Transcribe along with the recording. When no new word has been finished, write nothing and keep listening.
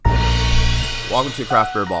Welcome to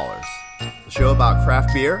Craft Beer Ballers, the show about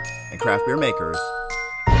craft beer and craft beer makers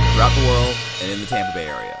throughout the world and in the Tampa Bay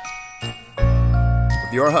area.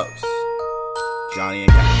 With your hosts, Johnny and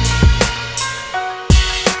Kevin.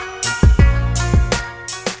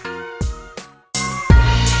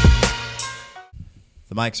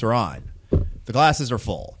 The mics are on. The glasses are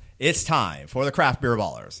full. It's time for the Craft Beer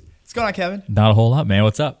Ballers. What's going on, Kevin? Not a whole lot, man.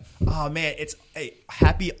 What's up? Oh, man, it's a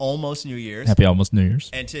happy almost New Year's. Happy almost New Year's.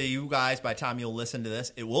 And to you guys, by the time you'll listen to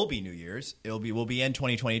this, it will be New Year's. We'll be in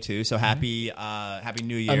 2022. So happy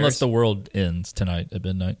New Year's. Unless the world ends tonight at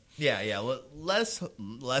midnight. Yeah. Let's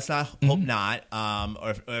not hope not.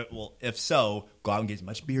 If so, go out and get as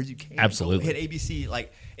much beer as you can. Absolutely. Go hit ABC.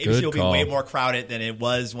 Like ABC Good will be call. way more crowded than it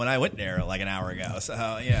was when I went there like an hour ago. So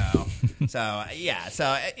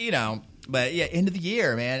But yeah, end of the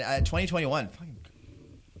year, man. 2021.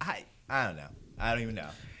 I don't know. I don't even know.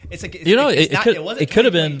 It's like it could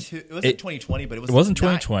have been. It wasn't 2020, but it wasn't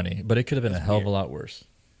 2020, but it could have been a hell of a lot worse.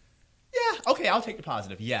 Yeah. Okay, I'll take the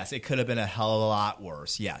positive. Yes, it could have been a hell of a lot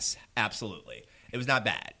worse. Yes, absolutely. It was not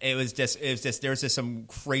bad. It was just there was just some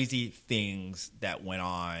crazy things that went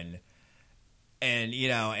on, and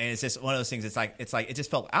and it's just one of those things. It's like it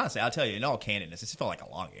just felt, honestly, I'll tell you in all candidness, it just felt like a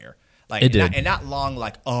long year. Like it did. Not long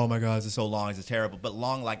like, oh my God, this is so long, this is terrible, but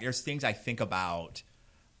long like there's things I think about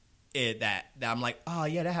it that I'm like, oh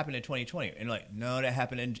yeah, that happened in 2020, and like, no, that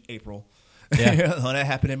happened in April. Yeah, no, that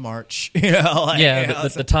happened in March. The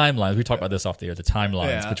timelines. We talked about this off the air. The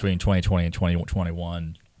timelines between 2020 and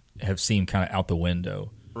 2021 have seemed kind of out the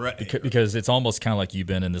window, right? Because it's almost kind of like you've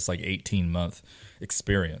been in this like 18-month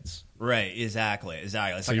experience, right? Exactly. It's so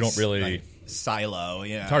like you don't really silo.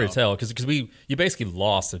 It's hard to tell because you basically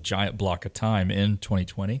lost a giant block of time in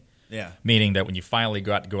 2020. Yeah, meaning that when you finally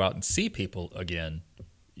got to go out and see people again,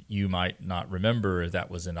 you might not remember if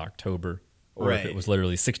that was in October. Or if it was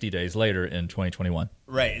literally 60 days later in 2021.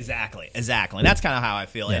 Right, exactly. And that's kind of how I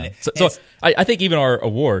feel. Yeah. And so I think even our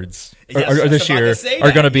awards this year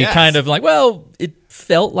are going to be kind of like, well, it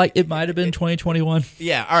felt like it might have been 2021.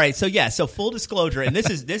 Yeah, all right. So full disclosure, and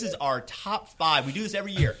this is our top 5. We do this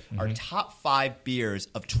every year. Our top 5 beers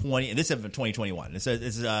of 20, and this is of 2021. This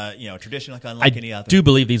is tradition like unlike any other. I do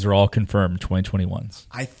believe these are all confirmed 2021s.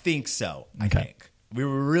 I think so. Okay. I think. We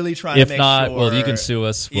were really trying to make sure. If not, well, you can sue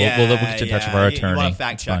us. We'll get in touch with our attorney. You want to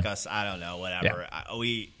fact check us? I don't know. Whatever.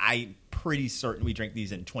 Yeah. I'm pretty certain we drank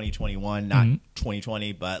these in 2021, not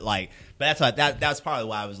 2020. But that's probably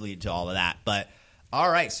why I was leading to all of that. But all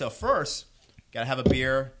right. So first, gotta have a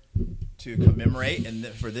beer to commemorate, and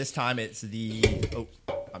for this time, it's the. Oh,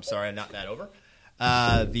 I'm sorry, I knocked that over.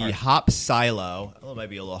 The Hop Silo. Oh, it might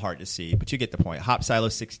be a little hard to see, but you get the point. Hop Silo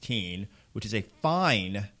 16, which is a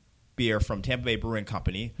fine beer from Tampa Bay Brewing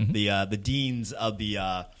Company, the deans of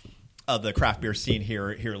the craft beer scene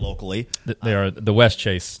here locally. They are the West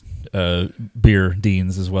Chase beer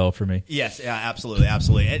deans as well for me. Yes, yeah, absolutely.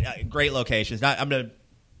 And, great locations. I'm going to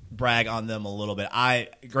brag on them a little bit.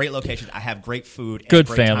 Great locations. I have great food. Good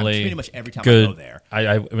great family. Time, pretty much every time I go there.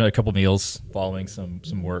 I went a couple meals following some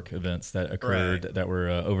work events that occurred that were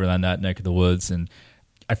over on that neck of the woods, and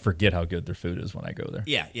I forget how good their food is when I go there.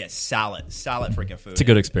 Yeah, solid freaking food. It's a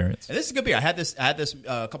good experience. And this is a good beer. I had this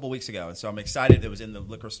a couple weeks ago, and so I'm excited. It was in the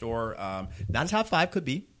liquor store. Not a top 5, could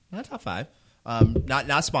be. Not a top 5.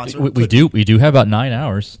 Not sponsored. We do have about 9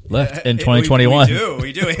 hours left in 2021.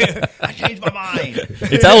 We do. I changed my mind.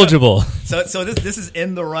 It's eligible. So this is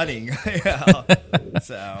in the running. Yeah.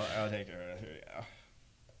 So I'll take it.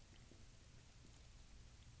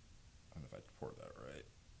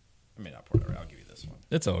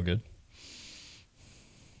 It's all good.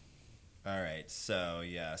 All right, so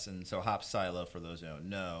yes, and so Hop Silo, for those who don't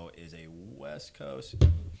know, is a West Coast.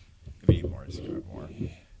 Give me more. Just give me more.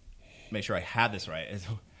 Make sure I have this right.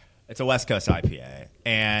 It's a West Coast IPA,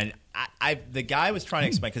 and the guy was trying to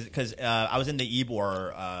explain because I was in the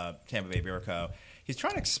Ybor Tampa Bay Beer Co. He's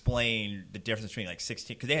trying to explain the difference between like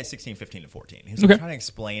 16 because they had 16, 15, and 14. He was trying to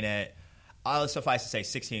explain it. I'll suffice to say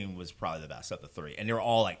 16 was probably the best of the 3. And they were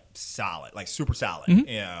all, like, solid, like super solid,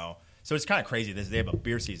 So it's kind of crazy. They have a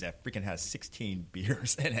beer season that freaking has 16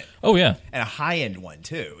 beers in it. Oh, yeah. And a high-end one,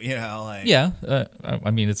 too, Yeah. I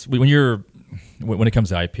mean, it's when it comes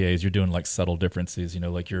to IPAs, you're doing, like, subtle differences.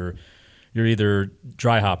 Like you're either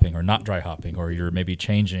dry hopping or not dry hopping, or you're maybe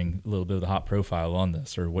changing a little bit of the hop profile on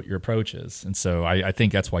this or what your approach is. And so I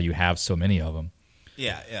think that's why you have so many of them.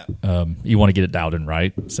 Yeah. You want to get it dialed in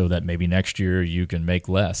right so that maybe next year you can make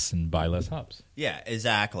less and buy less hops. Yeah,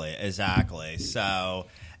 exactly. So,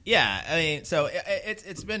 Yeah, I mean, so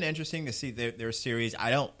it's been interesting to see their series. I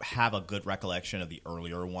don't have a good recollection of the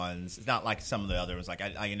earlier ones. It's not like some of the other ones. Like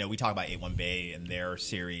I know we talk about 81 Bay and their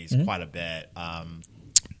series quite a bit.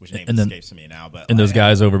 Which name escapes me now, but those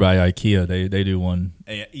guys over by IKEA, they do one.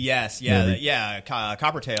 Yes,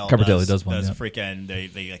 Coppertail. Coppertail does one. Does yeah. freaking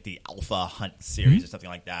they like the Alpha Hunt series or something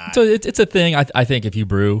like that. So it's a thing. I think if you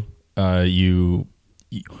brew, you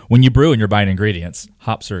when you brew and you're buying ingredients,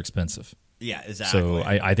 hops are expensive. Yeah, exactly. So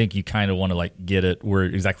I think you kind of want to like get it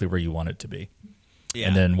exactly where you want it to be. Yeah.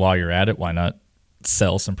 And then while you're at it, why not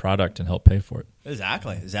sell some product and help pay for it?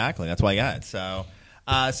 Exactly. That's why I got it. So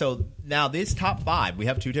now these top 5, we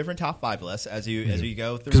have 2 different top 5 lists as you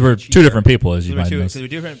go through. Because we're 2 different people, as you might know. Because we're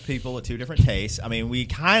different people with 2 different tastes. I mean, we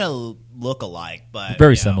kind of look alike, but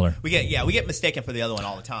very similar. We get mistaken for the other one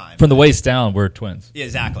all the time. From the waist down, we're twins. Yeah,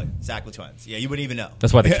 exactly twins. Yeah, you wouldn't even know.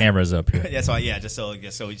 That's why the camera's up here. That's why. Yeah, just so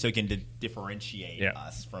you can differentiate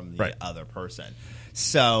us from the other person.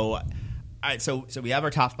 So, all right. So we have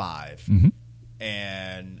our top 5. Mm-hmm.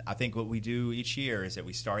 And I think what we do each year is that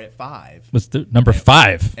we start at 5. What's the number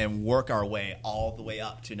 5? And work our way all the way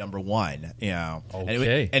up to number 1. You know,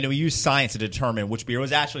 okay. And we use science to determine which beer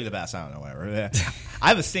was actually the best. I don't know, whatever. I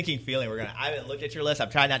have a sinking feeling I haven't looked at your list.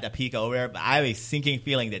 I've tried not to peek over it, but I have a sinking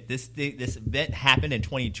feeling that this event happened in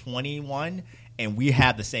 2021, and we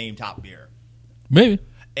have the same top beer. Maybe.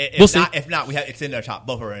 We'll see. If not, we have it's in our top.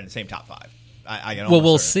 Both are in the same top 5.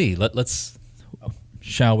 We'll see. Let's.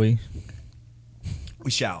 Shall we? We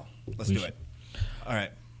shall. Let's do it. All right.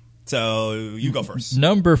 So you go first.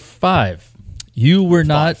 Number 5. You were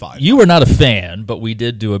not a fan, but we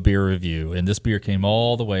did do a beer review, and this beer came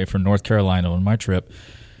all the way from North Carolina on my trip,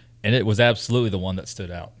 and it was absolutely the one that stood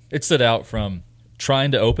out. It stood out from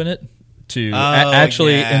trying to open it to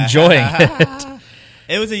actually enjoying it.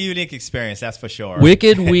 It was a unique experience, that's for sure.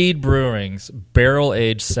 Wicked Weed Brewing's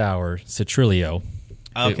barrel-aged sour Citrillo.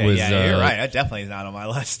 Okay, you're right. That definitely is not on my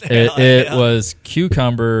list. It was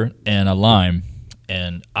cucumber and a lime,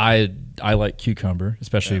 and I like cucumber,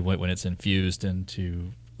 especially when it's infused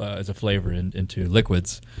into as a flavor into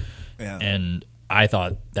liquids. Yeah. And I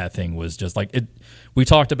thought that thing was just like it. We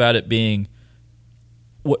talked about it being.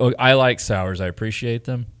 I like sours. I appreciate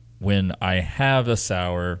them. When I have a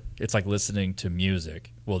sour, it's like listening to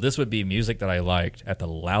music. Well, this would be music that I liked at the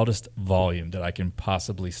loudest volume that I can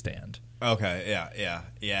possibly stand. Okay,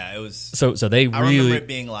 yeah. It was so they really. I remember it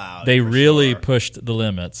being loud. They really pushed the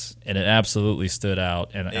limits, and it absolutely stood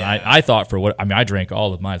out. And I thought I drank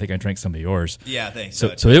all of mine. I think I drank some of yours. Yeah, I think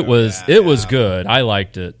so. So it was good. I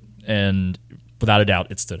liked it, and without a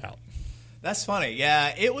doubt, it stood out. That's funny.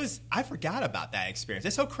 Yeah, it was. I forgot about that experience.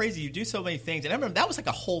 It's so crazy. You do so many things, and I remember that was like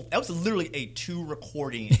that was literally a 2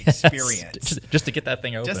 recording experience just to get that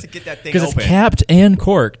thing open. Just to get that thing open because it's capped and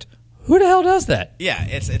corked. Who the hell does that? Yeah,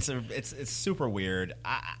 it's super weird.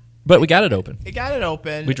 But we got it open. It got it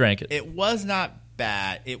open. We drank it. It was not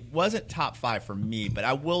bad. It wasn't top 5 for me, but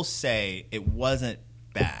I will say it wasn't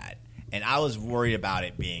bad, and I was worried about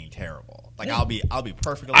it being terrible. Like I'll be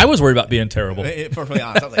perfectly. I was worried about being terrible. Perfectly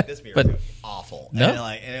honest, I was like, this beer is awful. No,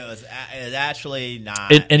 and it was actually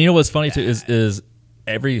not. And you know what's funny too is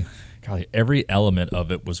every element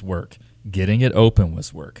of it was work. Getting it open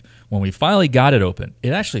was work. When we finally got it open,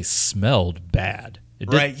 it actually smelled bad.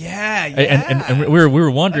 Right? Yeah. And we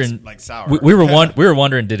were wondering, that's like sour. We were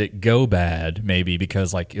wondering, did it go bad? Maybe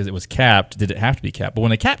because like it was capped. Did it have to be capped? But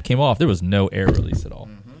when the cap came off, there was no air release at all.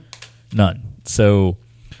 Mm-hmm. None. So,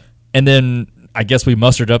 and then I guess we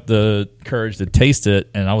mustered up the courage to taste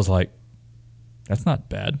it, and I was like, "That's not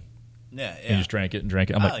bad." Yeah. And just drank it.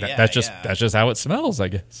 I'm like, that's just how it smells, I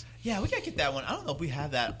guess. Yeah, we gotta get that one. I don't know if we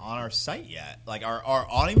have that on our site yet, like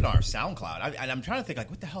even on our SoundCloud. I'm trying to think,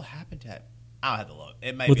 like, what the hell happened to it? I'll have to look.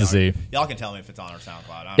 It may be. Y'all can tell me if it's on our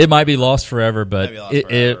SoundCloud. It might be lost forever, but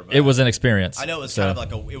it was an experience. I know it was kind of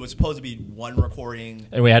like it was supposed to be one recording,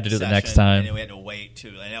 and we had to do it the next time, and then we had to wait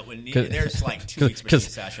too. And there's like 2 weeks between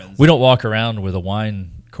sessions. We don't walk around with a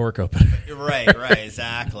wine cork opener. Right,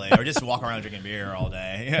 exactly. Or just walk around drinking beer all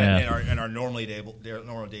day in our normal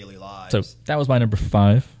daily lives. So that was my number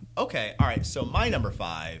 5. Okay, all right. So my number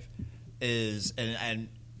 5 is and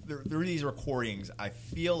through these recordings, I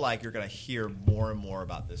feel like you're going to hear more and more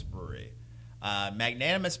about this brewery.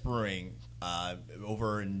 Magnanimous Brewing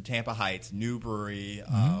over in Tampa Heights, new brewery,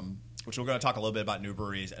 which we're going to talk a little bit about new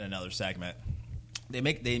breweries in another segment. They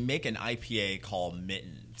make an IPA called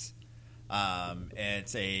Mittens. And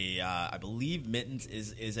it's I believe Mittens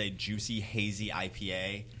is a juicy, hazy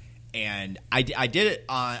IPA. And I did it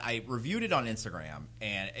I reviewed it on Instagram,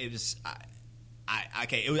 and it was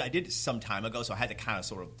I did it some time ago, so I had to kind of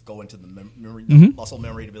sort of go into the memory, Mm-hmm. muscle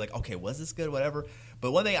memory to be like, okay, was this good, whatever.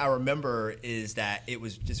 But one thing I remember is that it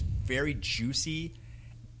was just very juicy,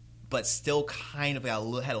 but still kind of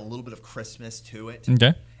had a little bit of crispness to it.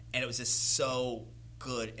 Okay. And it was just so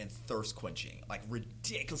good and thirst quenching, like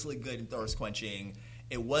ridiculously good and thirst quenching.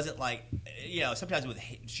 It wasn't like, sometimes with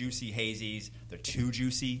juicy hazies, they're too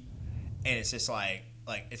juicy, and it's just like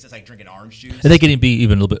it's just like drinking orange juice. I think it can be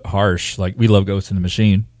even a little bit harsh. Like we love Ghost in the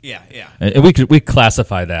Machine. Yeah. And we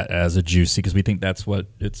classify that as a juicy because we think that's what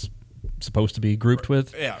it's supposed to be grouped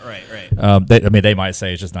with. Yeah, right. They might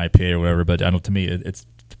say it's just an IPA or whatever, but I don't. To me, it's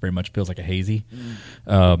very much feels like a hazy.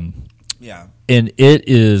 Yeah. And it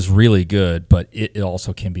is really good, but it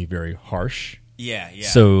also can be very harsh. Yeah.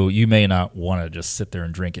 So you may not want to just sit there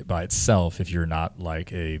and drink it by itself if you're not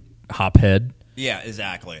like a hophead. Yeah,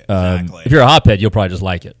 exactly. If you're a hophead, you'll probably just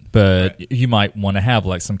like it, but Right. you might want to have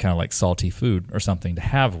like some kind of like salty food or something to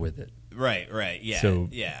have with it. Right. Yeah. So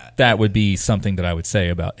yeah. that would be something that I would say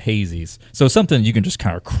about hazies. So something you can just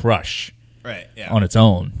kind of crush Right. Yeah. on its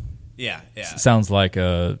own. Yeah. Sounds like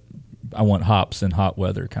a I want hops in hot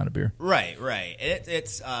weather kind of beer. Right.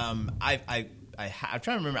 It's I'm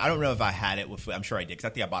trying to remember. I don't know if I had it with. I'm sure I did because I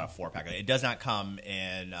think I bought a 4-pack. It does not come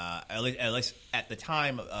in. At least at the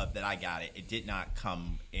time that I got it, it did not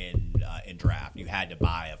come in draft. You had to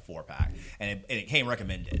buy a 4-pack, and it came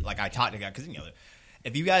recommended. Like I talked to guys because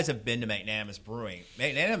if you guys have been to Magnanimous Brewing,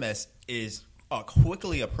 Magnanimous is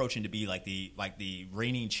quickly approaching to be like the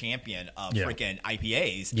reigning champion of freaking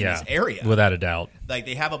IPAs in this area. Without a doubt. Like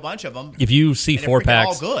they have a bunch of them. If you see and they're freaking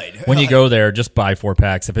 4-packs, all good. when you go there, just buy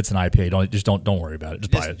 4-packs. If it's an IPA, don't worry about it.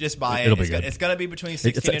 Just buy it. Just buy it. It'll be good. It's going to be between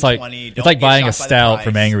 16 and like, 20. It's Don't like get buying a shocked by the stout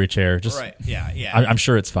from price. Angry Chair. Just Right. Yeah. I'm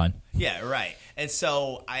sure it's fine. Yeah. Right. And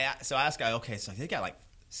so I asked guy, okay, so they got like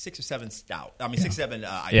 6 or 7 6 or 7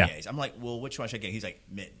 IPAs. Yeah. I'm like, well, which one should I get? He's like,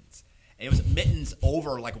 Mittens. And it was Mittens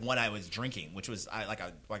over like one I was drinking, which was one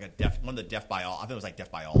of the Death by All. I think it was like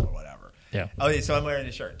Death by All or whatever. Yeah. Oh, yeah, so I'm wearing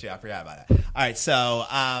the shirt too. I forgot about that. All right. So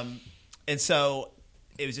and so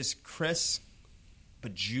it was just crisp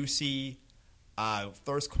but juicy,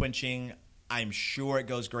 thirst quenching. I'm sure it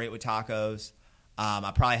goes great with tacos.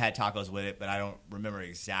 I probably had tacos with it, but I don't remember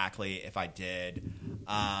exactly if I did.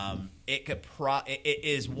 It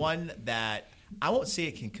is one that I won't say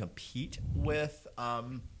it can compete with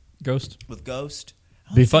Ghost. Ghost.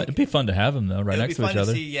 It'd be fun to have them though, right It'll next be to fun each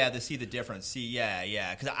other. to see the difference.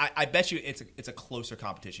 Because I bet you it's a closer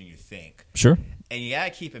competition you think. Sure. And you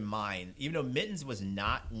gotta keep in mind, even though Mittens was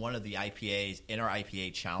not one of the IPAs in our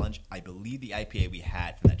IPA challenge, I believe the IPA we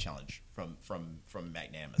had from that challenge from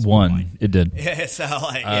Magnanimous One, it did. Yeah, so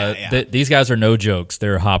These guys are no jokes.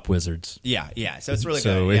 They're hop wizards. yeah. So it's really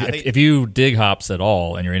So good. Yeah, if you dig hops at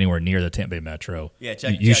all and you're anywhere near the Tampa Bay Metro, you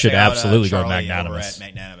you should check out, absolutely go to Charlie Magnanimous. over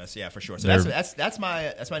at Magnanimous, yeah, for sure. So They're- that's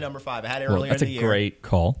my number 5. I had it Well, earlier that's in a the year. great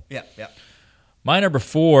call. Yeah. My number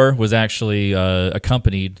 4 was actually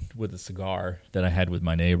accompanied with a cigar that I had with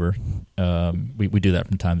my neighbor. We do that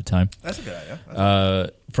from time to time. That's a good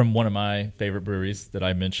idea. From one of my favorite breweries that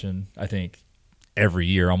I mention, I think, every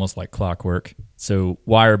year, almost like clockwork. So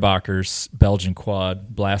Weyerbacher's Belgian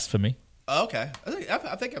Quad Blasphemy. Okay. I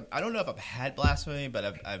don't know if I've had Blasphemy,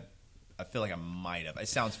 but I feel like I might have. It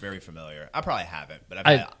sounds very familiar. I probably haven't, but I've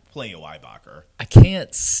had plenty of Weyerbacher. I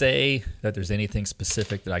can't say that there's anything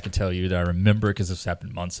specific that I can tell you that I remember because this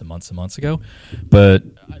happened months and months and months ago. But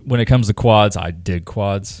when it comes to quads, I dig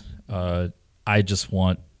quads. I just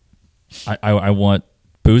want, I want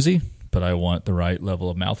boozy, but I want the right level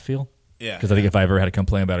of mouthfeel. Yeah. Because I think if I ever had a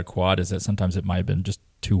complaint about a quad, is that sometimes it might have been just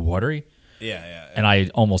too watery. Yeah. And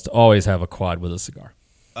I almost always have a quad with a cigar.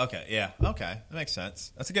 Okay, yeah, okay, that makes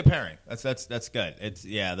sense. That's a good pairing. That's good. It's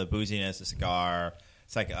the booziness, the cigar.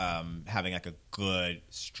 It's like having like a good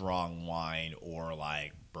strong wine or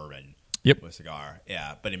like bourbon. Yep. With cigar,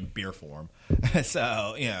 yeah, but in beer form.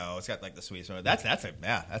 So it's got like the sweet. So that's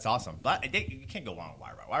awesome. But you can't go wrong with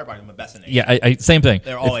Weyerbacher. Weyerbacher is the best in the Yeah, same thing.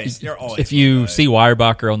 They're always. If you see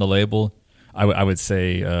Weyerbacher on the label, I would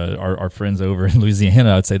say our friends over in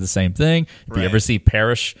Louisiana, I would say the same thing. If you ever see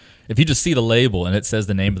Parrish, if you just see the label and it says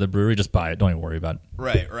the name of the brewery, just buy it. Don't even worry about it.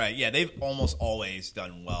 Right. Yeah, they've almost always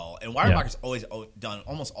done well, and Weyerbacher's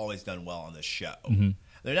almost always done well on this show. Mm-hmm.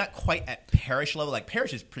 They're not quite at Parrish level. Like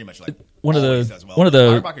Parrish is pretty much like one of does the well, one of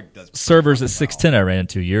the Weyerbacher does servers at well. 610 I ran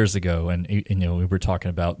into years ago, and we were talking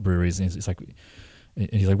about breweries, and he's like,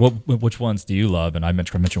 well, which ones do you love? And I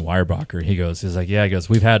mentioned Weyerbacher. He's like,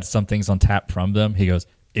 we've had some things on tap from them. He goes,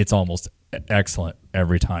 it's almost excellent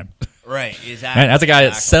every time. Right, exactly. Man, that's a guy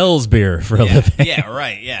that sells beer for a living. Yeah,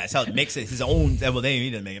 right. Yeah, so it makes it his own. Well, they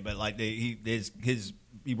didn't make it, but like his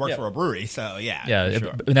he works Yeah. for a brewery, so yeah, Yeah, for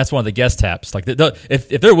sure. and that's one of the guest taps. Like, if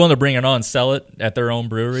they're willing to bring it on and sell it at their own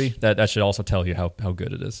brewery, that should also tell you how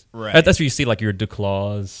good it is. Right. That's where you see like your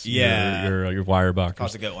DeClaws, Yeah. your Weyerbacher's.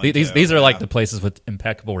 That's a good one, These too. are like Yeah. the places with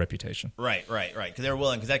impeccable reputation. Right, because they're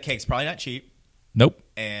willing, because that cake's probably not cheap, Nope.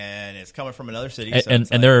 and it's coming from another city, And so and,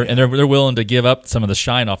 it's and like, they're yeah. and they're willing to give up some of the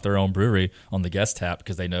shine off their own brewery on the guest tap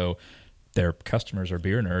because they know their customers are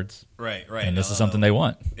beer nerds, right, and this is something they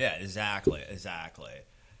want. Yeah, exactly.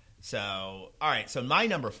 So, all right. So my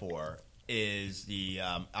number 4 is the.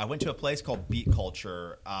 I went to a place called Beat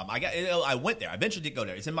Culture. I went there. I eventually did go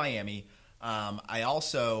there. It's in Miami. I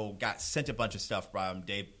also got sent a bunch of stuff from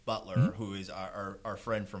Dave Butler, who is our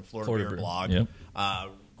friend from Florida Beer Brew. Blog. Yep.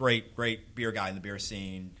 Great beer guy in the beer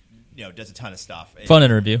scene. Does a ton of stuff. Fun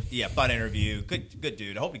interview. Yeah, fun interview. Good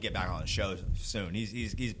dude. I hope we get back on the show soon.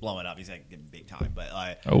 He's blowing up. He's like getting big time. But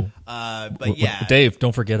but yeah, Dave,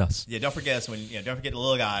 don't forget us. yeah. Don't forget us don't forget the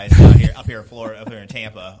little guys up here in Florida, up here in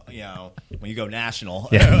Tampa. When you go national.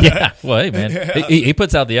 Yeah. Well, hey man, he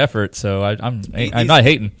puts out the effort, so I'm not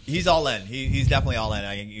hating. He's all in. He's definitely all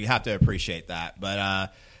in. You have to appreciate that.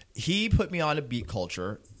 But he put me on to Beat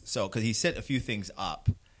Culture, so because he set a few things up.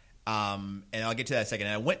 And I'll get to that in a second.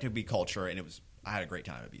 And I went to Beat Culture, and I had a great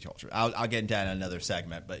time at Beat Culture. I'll get into that in another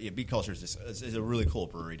segment. But yeah, Beat Culture is a really cool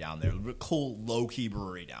brewery down there, cool low key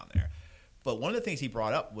brewery down there. But one of the things he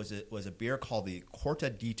brought up was a beer called the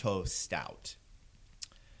Cortadito Stout.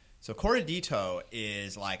 So Cortadito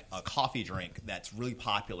is like a coffee drink that's really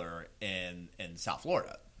popular in South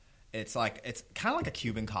Florida. It's kind of like a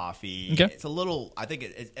Cuban coffee. Okay. It's a little. I think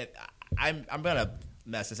I'm gonna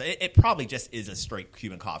mess this up. It probably just is a straight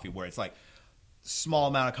Cuban coffee where it's like small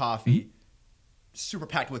amount of coffee, super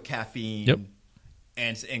packed with caffeine, Yep.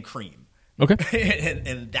 and cream. Okay.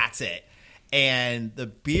 and that's it. And the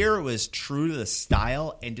beer was true to the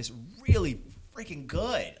style and just really freaking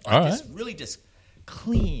good. All Just right. really just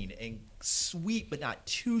clean and sweet, but not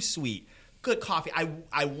too sweet. Good coffee.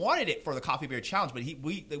 I wanted it for the coffee beer challenge, but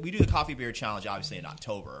we do the coffee beer challenge obviously in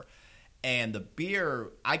October, and the beer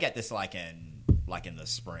I get this like in the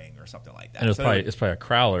spring or something like that. And So it's probably a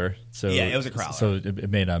crowler. So Yeah, it was a crowler. So it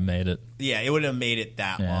may not have made it. yeah, it wouldn't have made it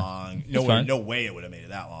that Yeah. long. It's fine. No way it would have made it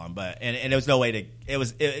that long. But and there was no way to.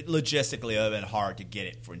 It logistically would have been hard to get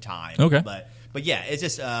it for time. Okay. But yeah, it's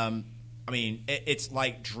just. It's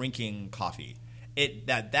like drinking coffee. It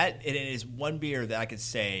is one beer that I could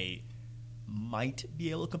say might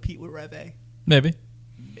be able to compete with Reve. Maybe.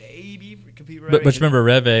 Maybe compete with Reve. But remember,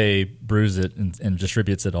 Reve brews it and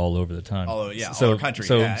distributes it all over the time. All over- yeah, so, all over the country.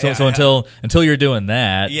 So, Yeah, so, yeah, so yeah. until you're doing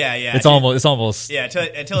that, Yeah, yeah. it's almost. Yeah,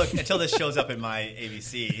 until this shows up in my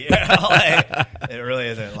ABC, it really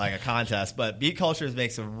isn't like a contest. But Beat Cultures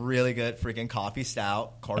makes a really good freaking coffee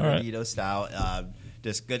stout, Cortadito stout,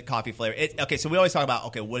 just good coffee flavor. Okay, so we always talk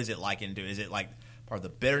about what is it like into? Is it like part of the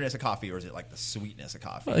bitterness of coffee, or is it like the sweetness of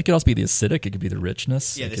coffee? It could also be the acidic. It could be the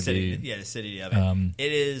richness. Yeah, it the could acidity, be, the acidity of it.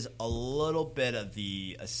 It is a little bit of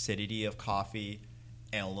the acidity of coffee,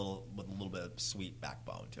 and with a little bit of sweet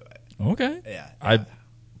backbone to it. Okay. Yeah.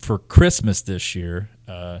 For Christmas this year,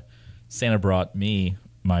 Santa brought me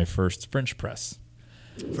my first French press,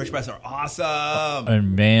 French press are awesome.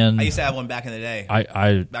 and man, I used to have one back in the day.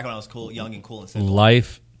 I Back when I was young and cool and simple.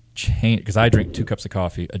 life changed because I drink 2 cups of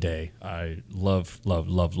coffee a day. I love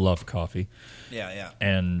coffee. Yeah.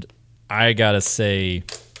 And I gotta say,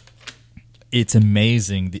 it's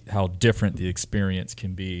amazing how different the experience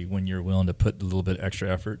can be when you're willing to put a little bit extra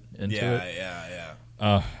effort into it.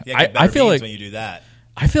 Yeah. I feel like when you do that.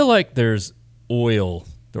 I feel like there's oil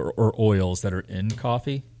or oils that are in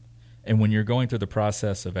coffee, and when you're going through the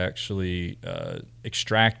process of actually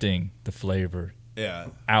extracting the flavor Yeah.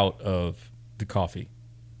 out of the coffee,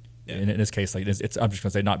 Yeah. in this case, like it's I'm just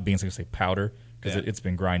gonna say not beans, I'm gonna say powder because Yeah. it's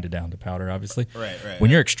been grinded down to powder, obviously. Right.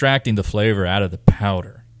 When you're extracting the flavor out of the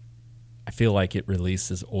powder, I feel like it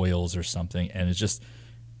releases oils or something, and it's just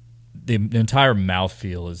the entire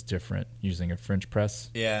mouthfeel is different using a French press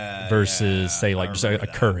versus say like just a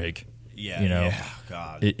Keurig. Yeah. You know, Yeah.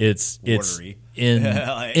 God. It's Watery.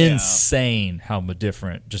 insane how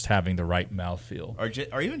different just having the right mouthfeel.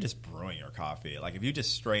 or even just brewing your coffee. Like if you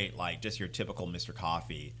just straight like just your typical Mr.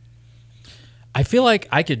 Coffee. I feel like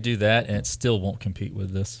I could do that and it still won't compete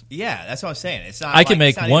with this. Yeah, that's what I'm saying. It's not. I can like, make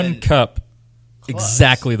it's not one even cup close.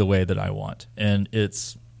 exactly the way that I want, and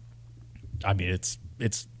it's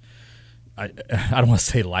I don't want to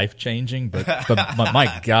say life changing, but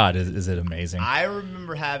my God, is it amazing? I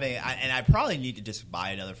remember having, and I probably need to just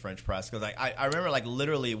buy another French press because I remember like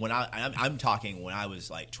literally when I'm talking when I was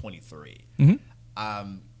like 23.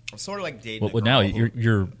 I'm sort of like dating. Well, now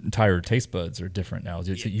your entire taste buds are different now.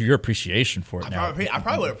 Your appreciation for it now. I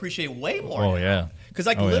probably would appreciate way more. Oh yeah. Because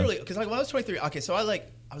literally, because when I was 23, okay, so I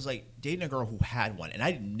was dating a girl who had one, and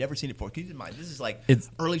I'd never seen it before. Keep in mind, this is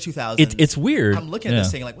early 2000s. It's weird. I'm looking at this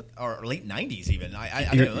thing or late 90s even.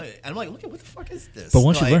 And I'm like, look at what the fuck is this? But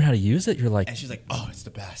once you learn how to use it, you're like, and she's like, oh, it's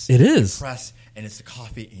the best. It is. You press, and it's the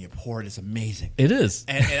coffee, and you pour it. It's amazing. It is.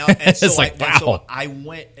 And so it's like, wow. So I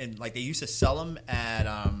went and they used to sell them at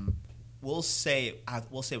we'll say it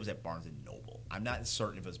was at Barnes and Noble. I'm not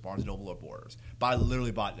certain if it was Barnes and Noble or Borders, but I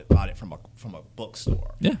literally bought it from a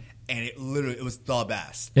bookstore. Yeah. And it was the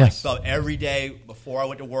best. Yes. So every day before I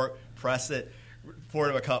went to work, press it, pour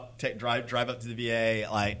it in a cup, drive up to the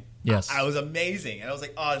VA. Yes. I was amazing, and I was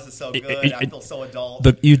like, "Oh, this is so good. I feel so adult."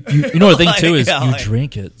 You know the thing too is you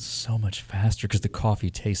drink it so much faster because the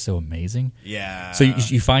coffee tastes so amazing. Yeah. So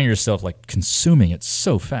you find yourself consuming it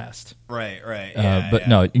so fast. Right.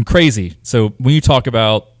 No, and crazy. So when you talk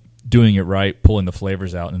about doing it right, pulling the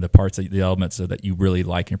flavors out and the elements that you really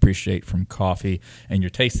like and appreciate from coffee, and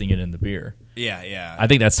you're tasting it in the beer. Yeah. I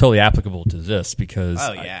think that's totally applicable to this because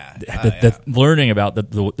the learning about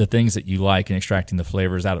the things that you like and extracting the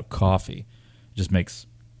flavors out of coffee just makes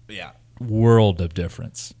world of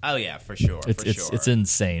difference. Oh yeah, for sure. It's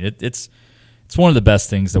insane. It's one of the best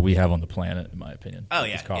things that we have on the planet, in my opinion. Oh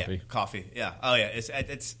yeah, coffee. Yeah, coffee. Yeah. Oh yeah.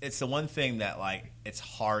 It's the one thing that it's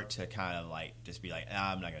hard to kind of just be like,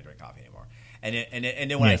 I'm not gonna drink coffee anymore. And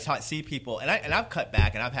then when I see people, and I've cut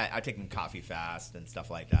back, and I've taken coffee fast and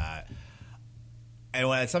stuff like that.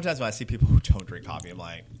 And sometimes when I see people who don't drink coffee, I'm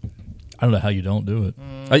like, I don't know how you don't do it.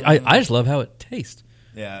 I just love how it tastes.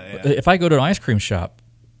 Yeah. If I go to an ice cream shop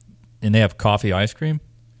and they have coffee ice cream,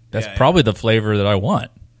 that's probably the flavor that I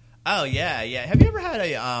want. Oh yeah. Have you ever had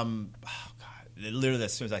a literally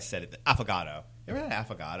as soon as I said it, affogato? You ever had an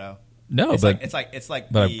affogato? No, it's but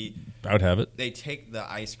I would have it. They take the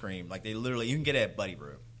ice cream, they literally, you can get it at Buddy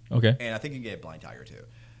Brew. Okay. And I think you can get it at Blind Tiger too.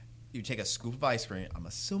 You take a scoop of ice cream. I'm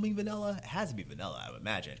assuming vanilla. It has to be vanilla, I would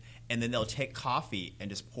imagine. And then they'll take coffee and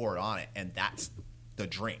just pour it on it, and that's the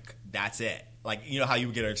drink. That's it. You know how you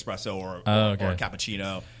would get an espresso or a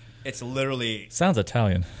cappuccino. It's literally sounds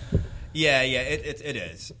Italian. Yeah. It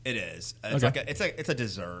is. It's okay. It's a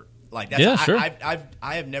dessert. Sure. I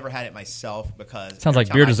have never had it myself because sounds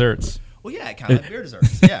like beer desserts. Well, yeah, kind of like beer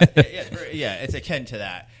desserts. Yeah, it's akin to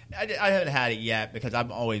that. I haven't had it yet because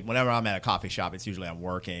I'm always, whenever I'm at a coffee shop, it's usually I'm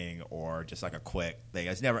working or just a quick thing.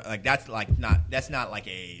 It's never that's not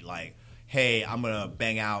hey, I'm gonna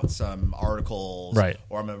bang out some articles, right?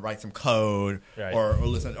 Or I'm gonna write some code, right. or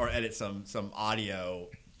listen or edit some audio.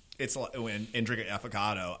 It's and drink an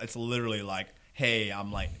avocado. It's literally hey,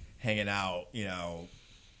 I'm hanging out,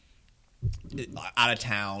 out of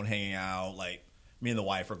town, hanging out, me and the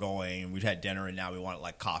wife are going. We've had dinner and now we want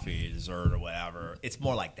coffee, dessert, or whatever. It's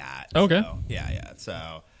more like that. Okay. So, yeah.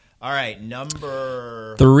 So, all right,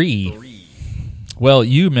 number 3. Well,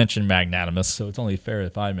 you mentioned Magnanimous, so it's only fair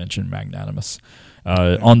if I mention Magnanimous.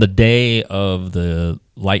 On the day of the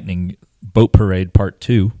Lightning Boat Parade Part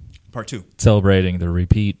 2, celebrating the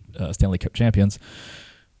repeat Stanley Cup champions,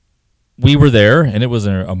 we were there, and it was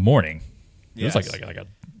a morning. Yes. It was like a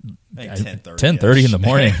 10:30 in the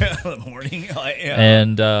morning.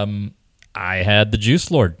 And I had the Juice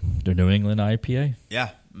Lord, the New England IPA.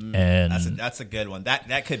 Yeah, and that's a good one.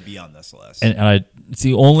 That could be on this list. And it's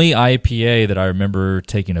the only IPA that I remember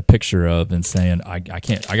taking a picture of and saying, I got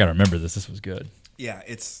to remember this. This was good. Yeah,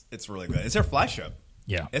 it's really good. It's their flagship.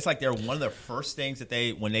 Yeah, it's they're one of the first things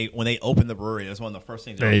that when they opened the brewery, it was one of the first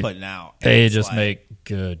things they were putting out. And they just make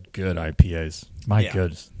good IPAs. My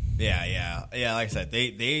goodness. Yeah. Like I said,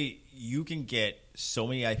 you can get so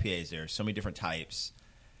many IPAs there, so many different types.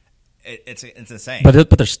 It's insane. But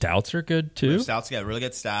their stouts are good too. Their stouts, really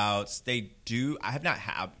good stouts. They do. I have not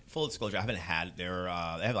had, full disclosure, I haven't had their.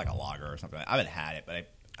 They have a lager or something. I haven't had it,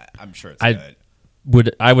 but I'm sure it's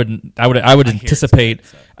good. I would anticipate.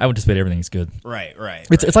 I would anticipate everything's good. Right.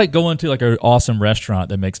 It's like going to an awesome restaurant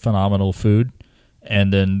that makes phenomenal food,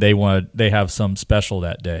 and then they have some special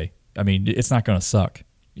that day. I mean, it's not going to suck.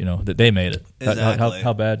 That they made it. Exactly.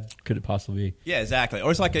 How bad could it possibly be? Yeah, exactly. Or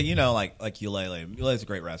it's like Ulele. Ulele's a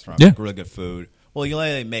great restaurant. Yeah. Really good food. Well,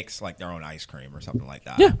 Ulele makes their own ice cream or something like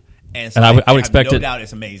that. Yeah. And, so I would expect no doubt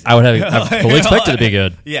it's amazing. I fully expect it to be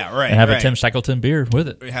good. Yeah, right. And have a Tim Shackleton beer with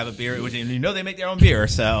it. We have a beer, which they make their own beer.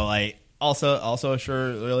 So also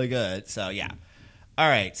sure really good. So yeah. All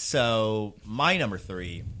right. So my number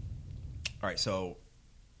 3. All right. So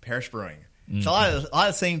Parish Brewing. So a lot of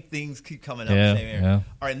the same things keep coming up. Yeah.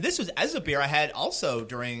 All right, and this was as a beer I had also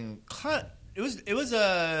during it was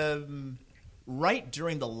right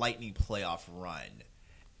during the Lightning playoff run,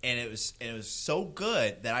 and it was so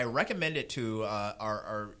good that I recommended it to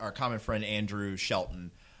our common friend Andrew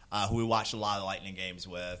Shelton, who we watched a lot of Lightning games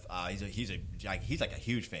with. He's like a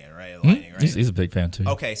huge fan, right? Of Lightning, right? He's a big fan too.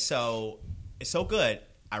 Okay, so it's so good.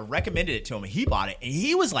 I recommended it to him, and he bought it, and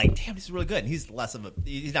he was like, "Damn, this is really good." And he's not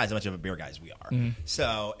as much of a beer guy as we are.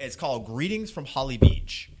 So it's called Greetings from Holly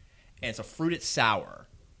Beach, and it's a fruited sour.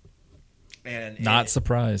 And Not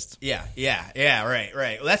surprised. Yeah, right.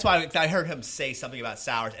 Well, that's why I heard him say something about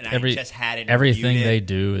sours, and I just had it. Everything they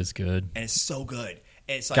do is good, and it's so good.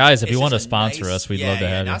 And it's like, guys, if you want to sponsor us, we'd love to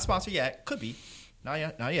have you. Not sponsor yet, could be, not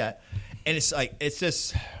yet. And it's like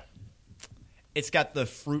it's got the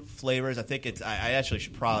fruit flavors. I think I actually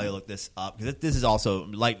should probably look this up because this is also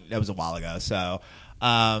like that was a while ago. So,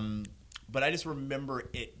 but I just remember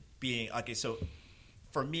it being okay. So.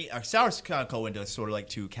 For me, our sours kind of go into sort of like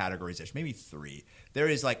two categories, maybe three. There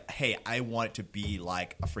is like, hey, I want it to be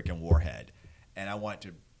like a freaking warhead, and I want it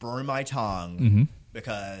to burn my tongue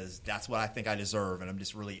because that's what I think I deserve, and I'm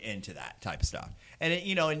just really into that type of stuff. And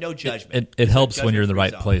and no judgment. It helps when you're in the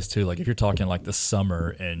right place too. Like if you're talking like the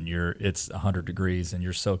summer and it's 100 degrees and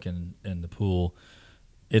you're soaking in the pool,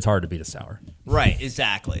 it's hard to beat a sour. Right,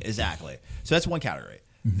 exactly. So that's one category.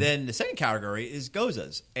 Then the second category is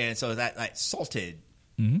gozas, and so that like salted.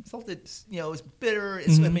 Salted, it's bitter.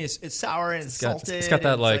 It's sour and it's salted. It's got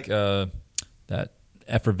that that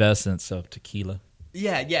effervescence of tequila.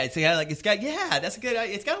 Yeah. It's got that's good.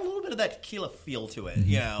 It's got a little bit of that tequila feel to it,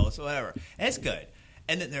 so whatever, and it's good.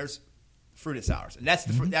 And then there's fruited sours, and that's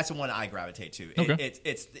the one I gravitate to. Okay.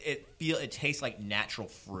 It tastes like natural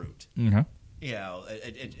fruit. Mm-hmm.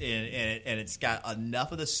 And it's got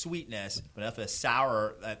enough of the sweetness, but enough of the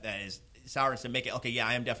sour that is. Sourness to make it okay. Yeah,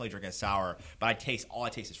 I am definitely drinking sour, but all I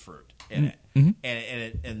taste is fruit in it.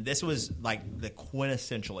 And this was like the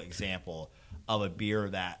quintessential example of a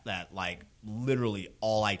beer that like literally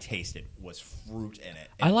all I tasted was fruit in it.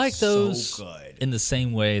 I like those so good. In the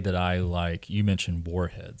same way that I like. You mentioned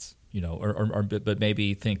Warheads, but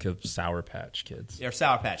maybe think of Sour Patch Kids. They're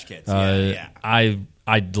Sour Patch Kids. Yeah. I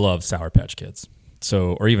love Sour Patch Kids.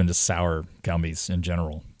 So, or even just sour gummies in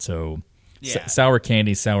general. So. Yeah. Sour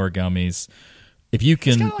candy, sour gummies. If you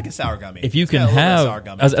can, it's kind of like a sour gummy. If you can have,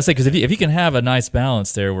 I say, because if you can have a nice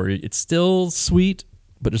balance there where it's still sweet,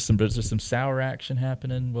 but there's some sour action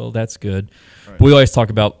happening, well, that's good. Right. But we always talk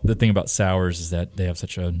about the thing about sours is that they have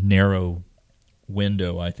such a narrow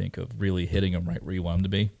window, I think, of really hitting them right where you want them to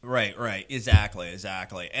be. Right, exactly.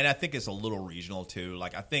 And I think it's a little regional too.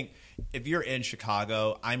 Like I think if you're in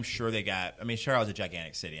Chicago, I'm sure Chicago's a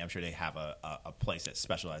gigantic city. I'm sure they have a place that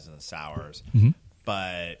specializes in sours,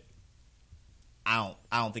 but I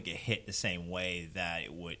don't think it hit the same way that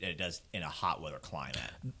it does in a hot weather climate.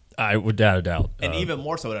 I would without a doubt, and even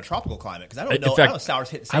more so in a tropical climate because I don't know sours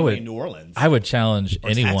hit the same way in New Orleans. I would challenge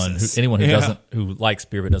anyone who likes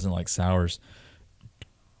beer but doesn't like sours.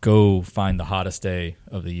 Go find the hottest day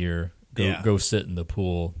of the year. Go sit in the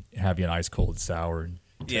pool, have you an ice cold sour.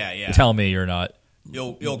 And tell me you're not.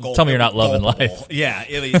 You'll gulp, tell me you're not loving life. Yeah,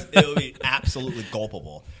 it'll be absolutely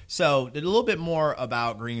gulpable. So a little bit more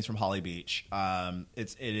about Greetings from Holly Beach.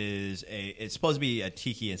 It's supposed to be a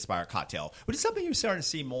tiki inspired cocktail, which is something you're starting to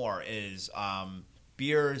see more is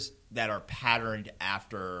beers that are patterned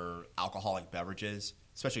after alcoholic beverages,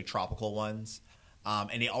 especially tropical ones.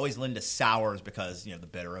 And they always lend to sours because the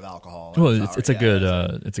bitter of alcohol. Well, it's a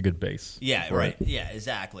good base. Yeah, right. Yeah,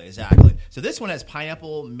 exactly. So this one has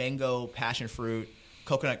pineapple, mango, passion fruit,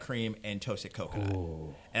 coconut cream, and toasted coconut.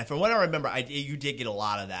 Ooh. And from what I remember, you did get a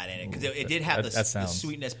lot of that in it because it did have the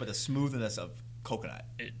sweetness, but the smoothness of coconut.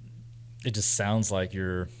 It just sounds like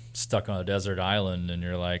you're stuck on a desert island and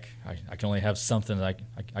you're like, I can only have something I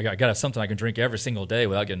gotta have something I can drink every single day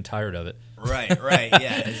without getting tired of it. Right,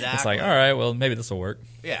 yeah, exactly. It's like, all right, well, maybe this will work.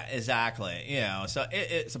 Yeah, exactly. So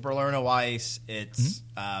it's a Berliner Weiss. It's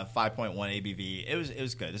 5.1 ABV. It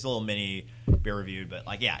was good. There's a little mini beer review, but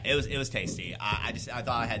it was tasty. I thought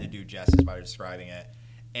I had to do justice by describing it.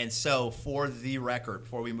 And so for the record,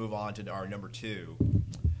 before we move on to our number 2,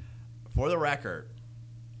 for the record,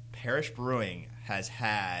 Parish Brewing has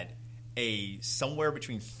had somewhere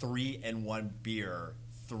between 3 and 1 beer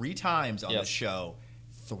 3 times on the show,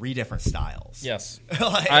 3 different styles. Yes,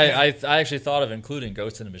 I actually thought of including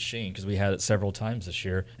Ghost in the Machine because we had it several times this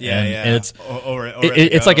year. And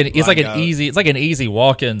it's like an easy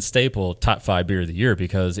walk-in staple top 5 beer of the year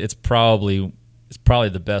because it's probably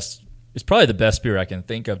the best. It's probably the best beer I can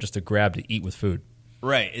think of just to grab to eat with food.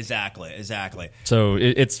 Right, exactly. So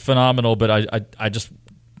it's phenomenal, but I just.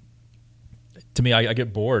 To me, I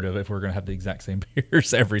get bored of if we're going to have the exact same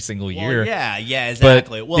beers every single year. Yeah,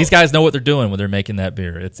 exactly. But these guys know what they're doing when they're making that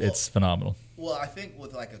beer. It's phenomenal. Well, I think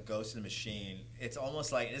with like a Ghost in the Machine, it's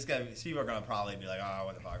almost like people are gonna probably be like, oh,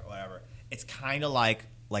 what the fuck, whatever. It's kind of like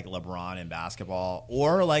LeBron in basketball,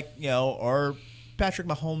 or or Patrick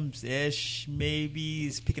Mahomes ish. Maybe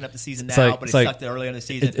he's picking up the season now, but he sucked early in the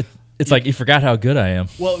season. It's like you forgot how good I am.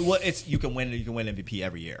 Well, it's you can win MVP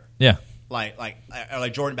every year. Yeah. Like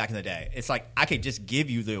Jordan back in the day. It's like I could just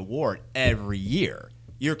give you the award every year.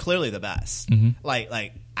 You're clearly the best. Mm-hmm.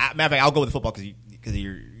 Matter of fact, I'll go with football because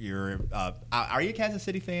you're. Are you a Kansas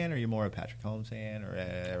City fan, or are you more a Patrick Mahomes fan, or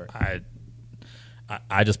whatever?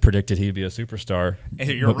 I just predicted he'd be a superstar.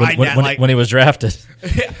 You're right when he was drafted.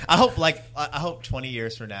 I hope 20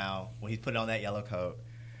 years from now when he's putting on that yellow coat,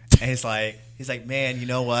 and he's like, man, you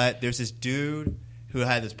know what? There's this dude who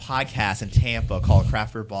had this podcast in Tampa called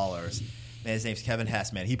Craft Beer Ballers. Man, his name's Kevin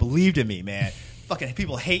Hess. Man, he believed in me, man. Fucking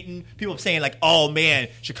people saying like, oh man,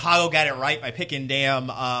 Chicago got it right by picking damn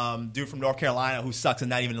dude from North Carolina who sucks and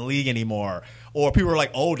not even in the league anymore. Or people were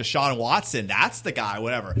like, oh, Deshaun Watson, that's the guy,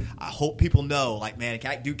 whatever. I hope people know, like, man,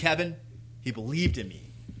 dude, Kevin, he believed in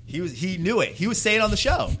me. He knew it. He was saying on the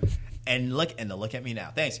show. And look at me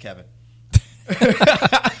now. Thanks, Kevin.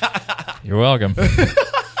 You're welcome.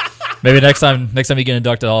 Maybe next time you get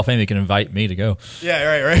inducted to the Hall of Fame, you can invite me to go.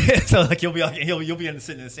 Yeah, right. So like you'll be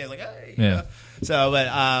sitting in the stands like, hey. Yeah. So, but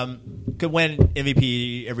could win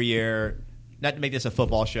MVP every year. Not to make this a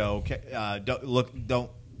football show. Don't.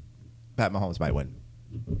 Pat Mahomes might win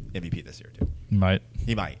MVP this year too.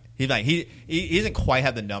 He might. He doesn't quite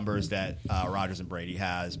have the numbers that Rodgers and Brady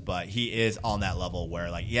has, but he is on that level where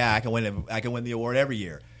like, yeah, I can win the award every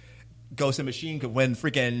year. Ghost in the Machine could win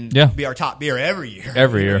be our top beer every year.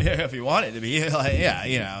 Every year. If you want it to be. Like,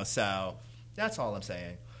 yeah, so that's all I'm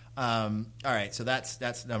saying. All right, so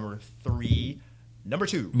that's number 3. Number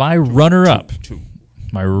 2. My runner-up. Two.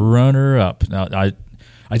 My runner-up. Now,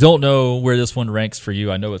 I don't know where this one ranks for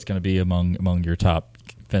you. I know it's going to be among your top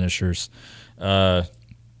finishers. Do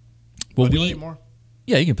you need more?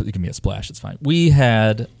 Yeah, you can give me a splash. It's fine. We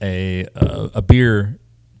had a beer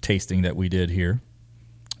tasting that we did here.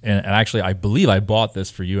 And actually, I believe I bought this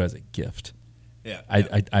for you as a gift. Yeah.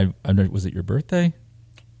 I was it your birthday?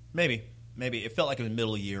 Maybe it felt like it was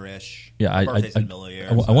middle year-ish. Yeah, birthday's in the middle of the year.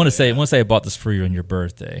 I want to say I bought this for you on your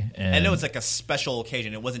birthday, and it was like a special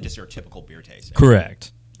occasion. It wasn't just your typical beer tasting.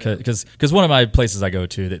 Correct, because one of my places I go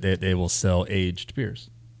to that they will sell aged beers.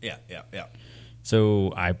 Yeah.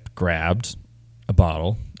 So I grabbed a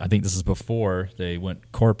bottle. I think this is before they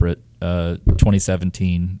went corporate.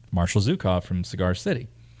 2017 Marshall Zukov from Cigar City.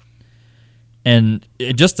 And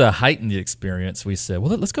just to heighten the experience, we said,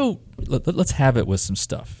 well, let's go. Let's have it with some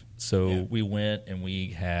stuff. So we went and we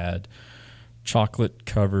had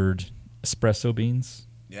chocolate-covered espresso beans.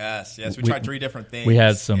 Yes. We tried 3 different things. We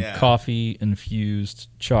had some coffee-infused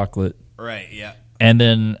chocolate. Right, yeah. And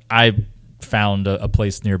then I found a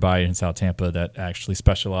place nearby in South Tampa that actually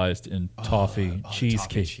specialized in toffee cheesecake.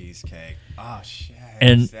 Toffee cheesecake. Oh, shit.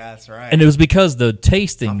 And that's right. And it was because the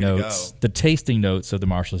tasting notes of the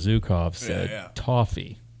Marshall Zukov said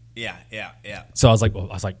toffee. Yeah. So I was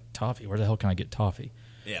like, toffee? Where the hell can I get toffee?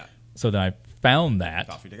 Yeah. So then I found that.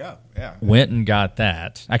 Toffee to go. Yeah. Went and got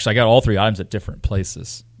that. Actually, I got all 3 items at different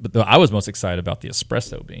places. But I was most excited about the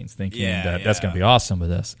espresso beans, thinking that's going to be awesome with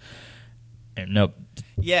this. And no.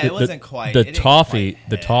 Yeah, it wasn't quite. The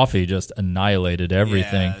toffee just annihilated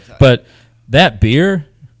everything. Yeah, but that beer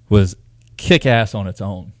was kick-ass on its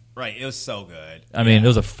own. Right, it was so good. I mean, it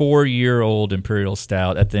was a 4-year-old Imperial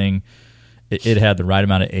Stout. That thing, it had the right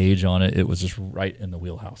amount of age on it. It was just right in the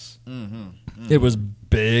wheelhouse. It was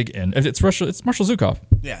big, and it's Marshall Zukov.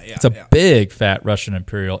 Yeah. It's a big, fat Russian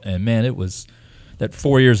Imperial, and man, it was that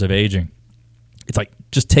 4 years of aging. It's like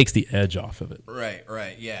just takes the edge off of it.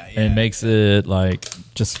 Right, yeah. And makes it like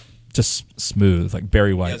just smooth, like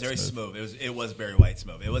Barry White. Yeah, it was very smooth. It was Barry White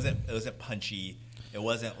smooth. It wasn't punchy. It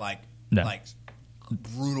wasn't like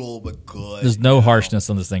brutal but good. There's no harshness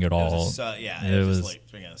on this thing at all. It was like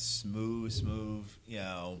smooth.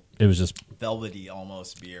 It was just velvety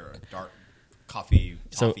almost beer, dark toffee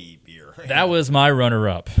beer. That was my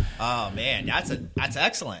runner-up. Oh man, that's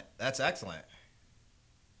excellent. That's excellent.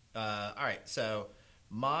 All right, so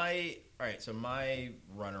my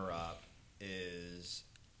runner-up is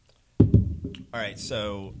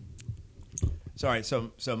So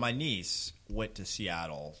my niece went to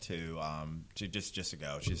Seattle to just to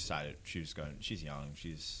go. She decided she was going. She's young.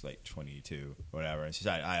 She's like 22, whatever. And she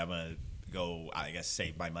decided I'm gonna go. I guess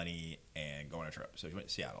save my money and go on a trip. So she went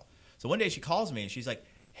to Seattle. So one day she calls me and she's like,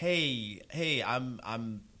 "Hey, I'm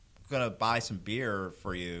gonna buy some beer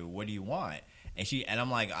for you. What do you want?" And I'm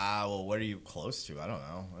like, well, what are you close to? I don't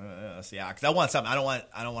know. Yeah, because I want something. I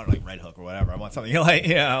don't want like Red Hook or whatever. I want something like,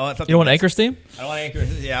 I want something. You want Anchor Steam? I want Anchor.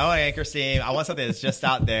 Yeah, I want Anchor Steam. I want something that's just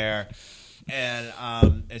out there.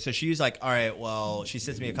 And so she's like, all right, well, she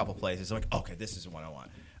sends me a couple places. I'm like, okay, this is what I want.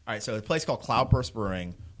 All right, so a place called Cloudburst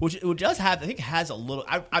Brewing, which does have, I think, has a little.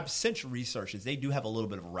 I've since researched this. They do have a little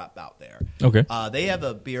bit of a rep out there. Okay. They have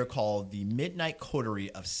a beer called the Midnight Coterie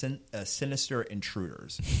of Sinister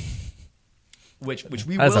Intruders. Which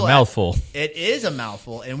we That's will. a mouthful. It is a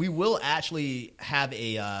mouthful, and we will actually have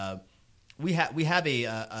a we have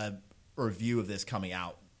a review of this coming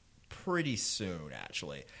out pretty soon,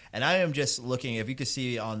 actually. And I am just looking. If you can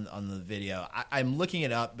see on the video, I'm looking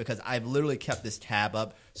it up because I've literally kept this tab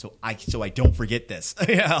up so I don't forget this.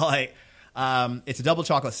 It's a double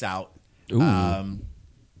chocolate stout. Ooh.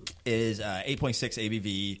 Is 8.6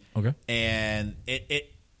 ABV. Okay. And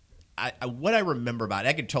what I remember about it,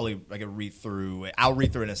 I could read through it. I'll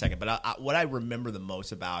read through it in a second. But what I remember the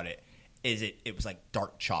most about it is it was like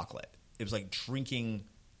dark chocolate. It was like drinking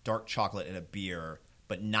dark chocolate in a beer,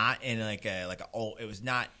 but not in it was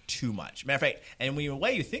not too much. Matter of fact, and the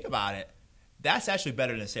way you think about it, that's actually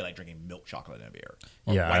better than, say, like drinking milk chocolate in a beer.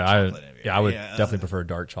 Or white chocolate in a beer. I would definitely prefer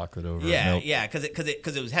dark chocolate over milk. Yeah, because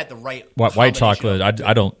it had the right white chocolate.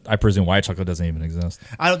 I presume white chocolate doesn't even exist.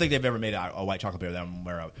 I don't think they've ever made a white chocolate beer that I'm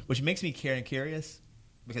aware of, which makes me curious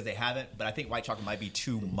because they haven't. But I think white chocolate might be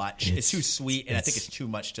too much. It's too sweet, and I think it's too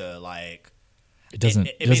much to like. It doesn't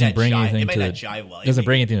bring anything to the table. It doesn't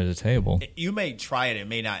bring anything to the table. You may try it. It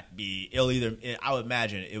may not be. I would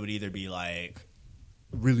imagine it would either be like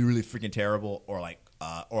really, really freaking terrible, or like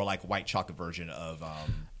white chocolate version of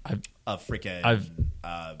freaking. I've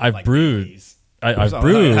like brewed. Baileys I've or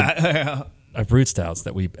brewed. something like that. I've brewed stouts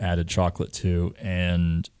that we added chocolate to,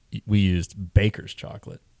 and we used Baker's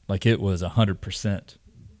chocolate. Like it was 100%.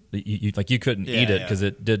 You couldn't eat it because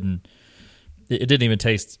it didn't even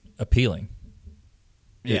taste appealing.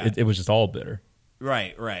 Yeah. It was just all bitter.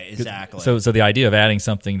 Right, exactly. So the idea of adding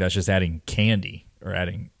something that's just adding candy or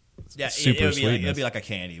adding super sweetness. It would be like a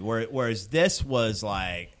candy. Whereas this was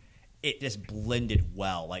like, it just blended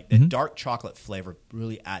well. Like the dark chocolate flavor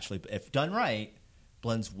really actually, if done right,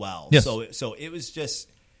 blends well. Yes. So it was just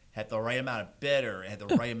had the right amount of bitter, had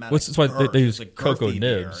the right amount That's of why they use cocoa girthy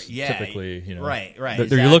nibs beer. Yeah, typically. Right.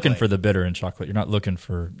 You're looking for the bitter in chocolate. You're not looking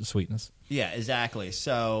for the sweetness. Yeah, exactly.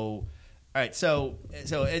 So, all right. So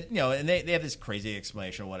it, and they have this crazy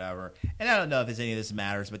explanation or whatever. And I don't know if any of this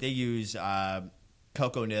matters, but they use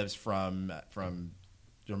cocoa nibs from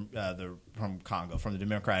Congo, from the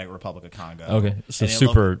Democratic Republic of Congo. Okay, so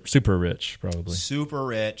super rich, probably. Super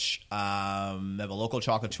rich. They have a local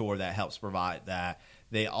chocolatier that helps provide that.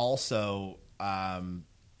 They also, I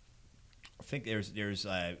think they use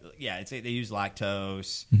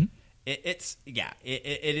lactose. Mm-hmm.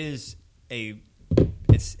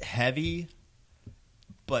 It's heavy,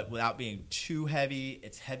 but without being too heavy.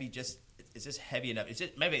 It's heavy it's just heavy enough.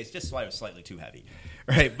 Maybe it's just slightly too heavy,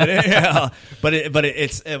 right? But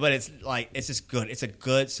it's like, it's just good. It's a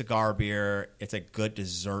good cigar beer. It's a good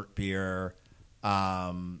dessert beer.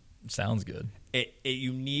 Sounds good.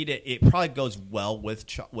 You need it. It probably goes well with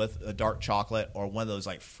a dark chocolate or one of those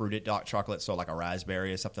like fruited dark chocolate, so like a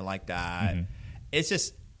raspberry or something like that. Mm-hmm. It's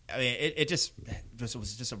just, it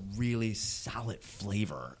was just a really solid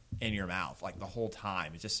flavor in your mouth like the whole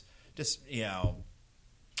time. It's just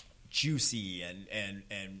juicy and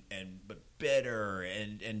but bitter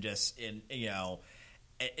and just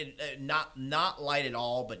not light at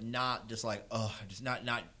all, but not just like just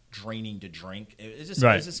not draining to drink. It was just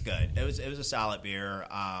good. It was a solid beer.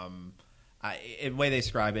 The way they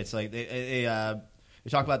describe it, it's like they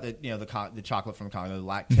talk about the chocolate from Congo,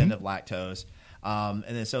 the 10 of lactose, and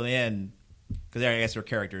then so in the end, because I guess they're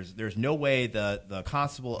characters. There's no way the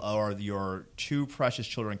constable or your two precious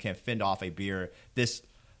children can fend off a beer this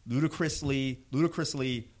ludicrously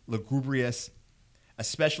lugubrious,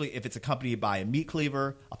 especially if it's accompanied by a meat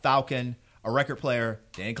cleaver, a falcon, a record player,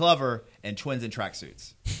 Danny Glover, and twins in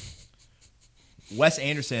tracksuits. Wes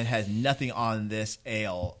Anderson has nothing on this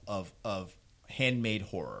ale of handmade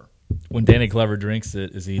horror. When Danny Glover drinks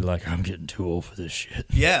it, is he like, I'm getting too old for this shit?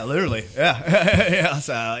 Yeah, literally.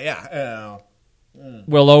 Yeah.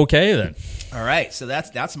 Well, okay then. All right, so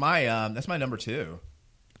that's my number 2.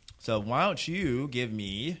 So why don't you give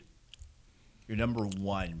me your number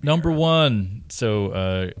 1 beer? Number 1.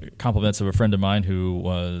 So compliments of a friend of mine who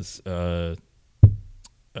was, I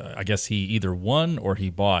guess he either won or he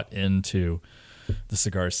bought into the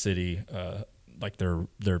Cigar City, like their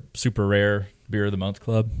super rare beer of the month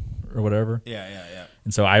club or whatever. Yeah.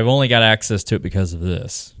 And so I've only got access to it because of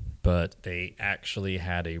this. but they actually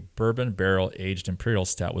had a bourbon barrel aged imperial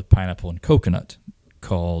stout with pineapple and coconut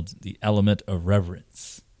called the Element of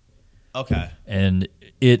Reverence. Okay. And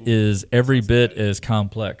it is every bit as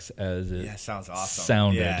complex as it sounds awesome.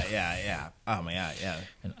 sounded. Yeah. Oh my god, yeah.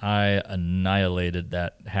 And I annihilated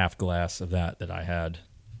that half glass of that I had.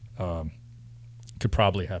 Could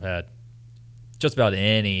probably have had just about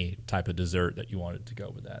any type of dessert that you wanted to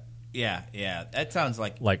go with that. Yeah. That sounds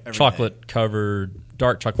like everything.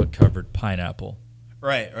 dark chocolate covered pineapple.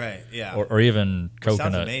 Right, yeah. Or even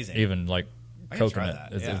coconut. Sounds amazing. Even like I can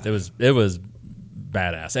coconut. try that, It was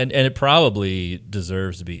badass. And it probably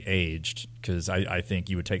deserves to be aged, because I think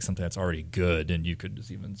you would take something that's already good and you could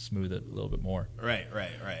just even smooth it a little bit more. Right.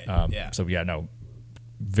 Yeah. So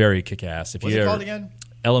very kick-ass. What's it called again?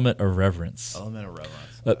 Element of Reverence. Element of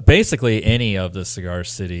Reverence. Basically, any of the Cigar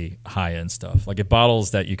City high-end stuff, like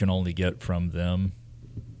bottles that you can only get from them,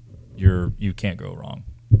 you can't go wrong.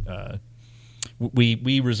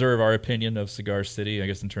 We reserve our opinion of Cigar City, I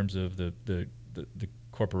guess, in terms of the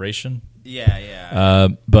corporation. Yeah.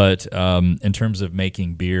 But in terms of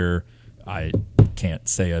making beer, I can't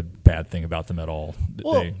say a bad thing about them at all.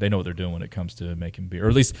 Well, they know what they're doing when it comes to making beer, or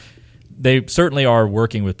at least they certainly are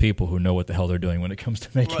working with people who know what the hell they're doing when it comes to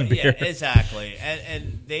making beer. Yeah, exactly.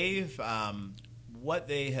 And they've what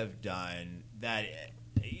they have done that,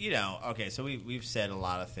 okay, so we've said a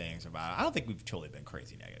lot of things about it. I don't think we've totally been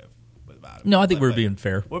crazy negative about it. No, I think we're being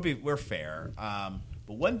fair. We're fair.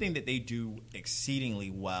 But one thing that they do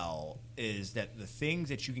exceedingly well is that the things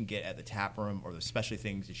that you can get at the tap room, or the specialty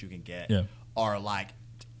things that you can get, are like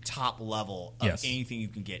top level of anything you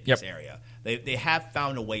can get in this area. They have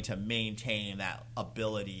found a way to maintain that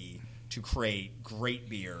ability to create great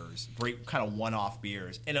beers, great kind of one-off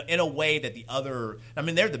beers in a way that the other. I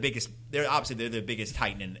mean, they're the biggest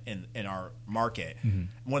Titan in our market,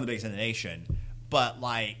 one of the biggest in the nation. But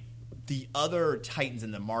like the other Titans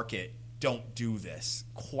in the market don't do this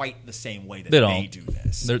quite the same way that they do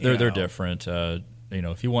this. They're different.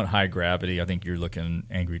 If you want high gravity, I think you're looking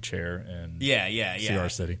Angry Chair and Cigar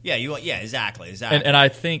City. Exactly. And I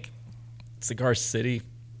think Cigar City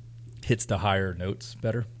hits the higher notes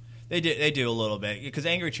better. They do a little bit, because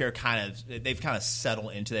Angry Chair they've kind of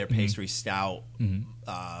settled into their pastry stout.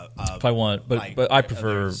 If I want, but I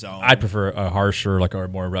prefer a harsher, like a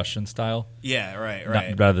more Russian style. Yeah,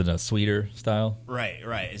 right. Rather than a sweeter style.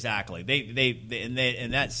 Right, exactly.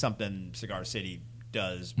 And that's something Cigar City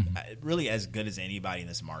does really as good as anybody in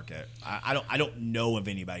this market. I don't know of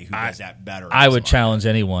anybody who does that better. I would challenge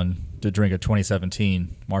anyone to drink a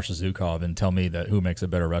 2017 Marshall Zukov and tell me that who makes a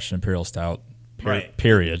better Russian Imperial Stout.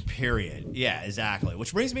 Period. Yeah, exactly.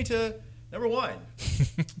 Which brings me to number one.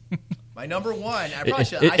 My number one.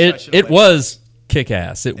 It was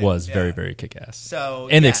kick-ass. It was very, very kick-ass. So,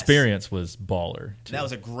 and the experience was baller, too. That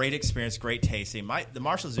was a great experience, great tasting. The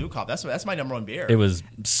Marshall Zukov, that's my number one beer. It was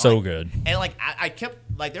so good. And I kept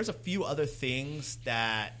there's a few other things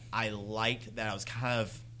that I liked that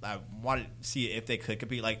I wanted to see if they could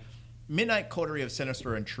compete. Like Midnight Coterie of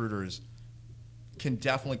Sinister Intruders can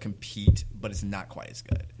definitely compete, but it's not quite as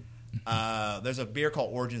good. There's a beer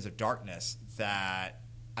called Origins of Darkness that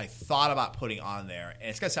I thought about putting on there, and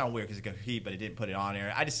it's gonna sound weird because it could compete, but I didn't put it on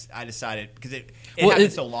there. I decided because it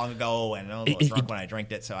happened so long ago, and I was drunk when I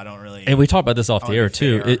drank it, so I don't really. And we talked about this off the air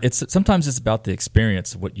too. It's sometimes it's about the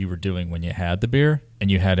experience of what you were doing when you had the beer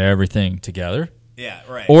and you had everything together. Yeah,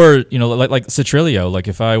 right. Or like Citrillo. Like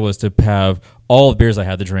if I was to have all the beers I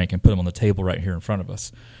had to drink and put them on the table right here in front of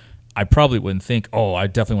us, I probably wouldn't think, I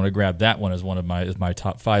definitely want to grab that one as one of my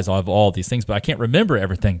top fives. I'll have all these things, but I can't remember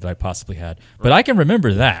everything that I possibly had. Right. But I can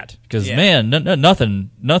remember that because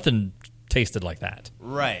nothing tasted like that.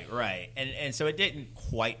 Right. And so it didn't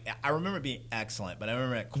quite. I remember it being excellent, but I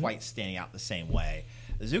remember it quite standing out the same way.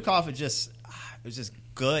 The Zukov it was just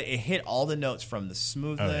good. It hit all the notes from the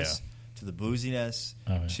smoothness. To the booziness,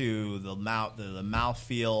 to the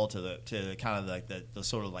mouthfeel, to kind of like the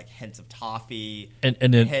sort of like hints of toffee, and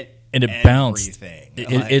it bounced.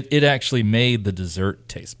 It actually made the dessert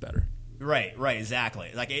taste better. Right,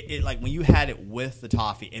 exactly. Like it like when you had it with the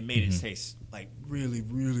toffee, it made it taste like really,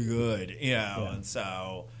 really good, And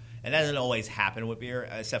so. And that doesn't always happen with beer,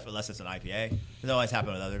 except unless it's an IPA. It doesn't always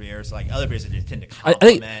happen with other beers. Like other beers that just tend to complement. I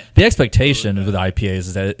think the expectation with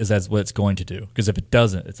IPAs is that's what it's going to do. Because if it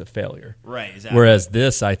doesn't, it's a failure. Right, exactly. Whereas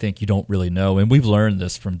this, I think you don't really know. And we've learned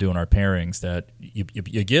this from doing our pairings that you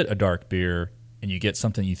get a dark beer and you get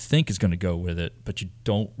something you think is going to go with it, but you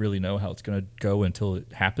don't really know how it's going to go until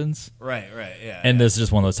it happens. Right, yeah. And this is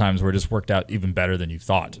just one of those times where it just worked out even better than you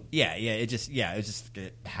thought. Yeah, it was just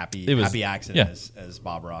happy accident, as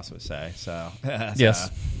Bob Ross would say. So yes.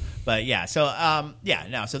 But yeah, so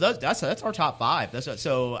so that's our top 5.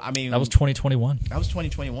 So I mean, That was 2021. That was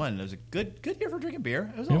 2021. It was a good year for drinking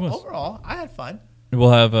beer. It was. Overall, I had fun.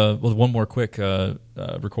 We'll have one more quick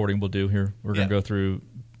recording we'll do here. We're going to go through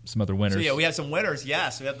some other winners. So yeah, we have some winners.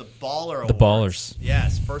 Yes, we have the Baller The Awards. Ballers.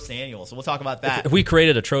 Yes, first annual. So we'll talk about that. If we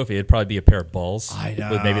created a trophy, it'd probably be a pair of balls. I know.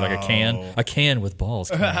 With maybe like a can with balls.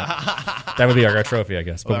 That would be our trophy, I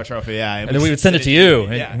guess. Well, our trophy, yeah. And then we would send it to you,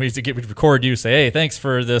 and we'd record you, say, hey, thanks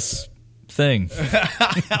for this thing.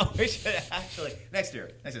 We should actually next year,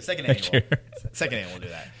 second annual. Second annual, we'll do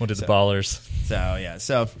that. We'll do the Ballers. So yeah,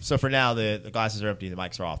 so for now the glasses are empty, the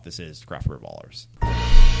mics are off. This is Craft Beer Ballers.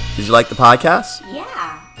 Did you like the podcast?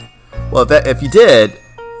 Yeah. Well, if you did,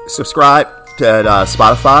 subscribe to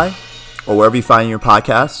Spotify or wherever you find your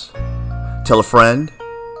podcasts. Tell a friend,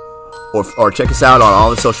 or check us out on all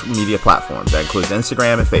the social media platforms. That includes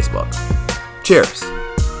Instagram and Facebook. Cheers.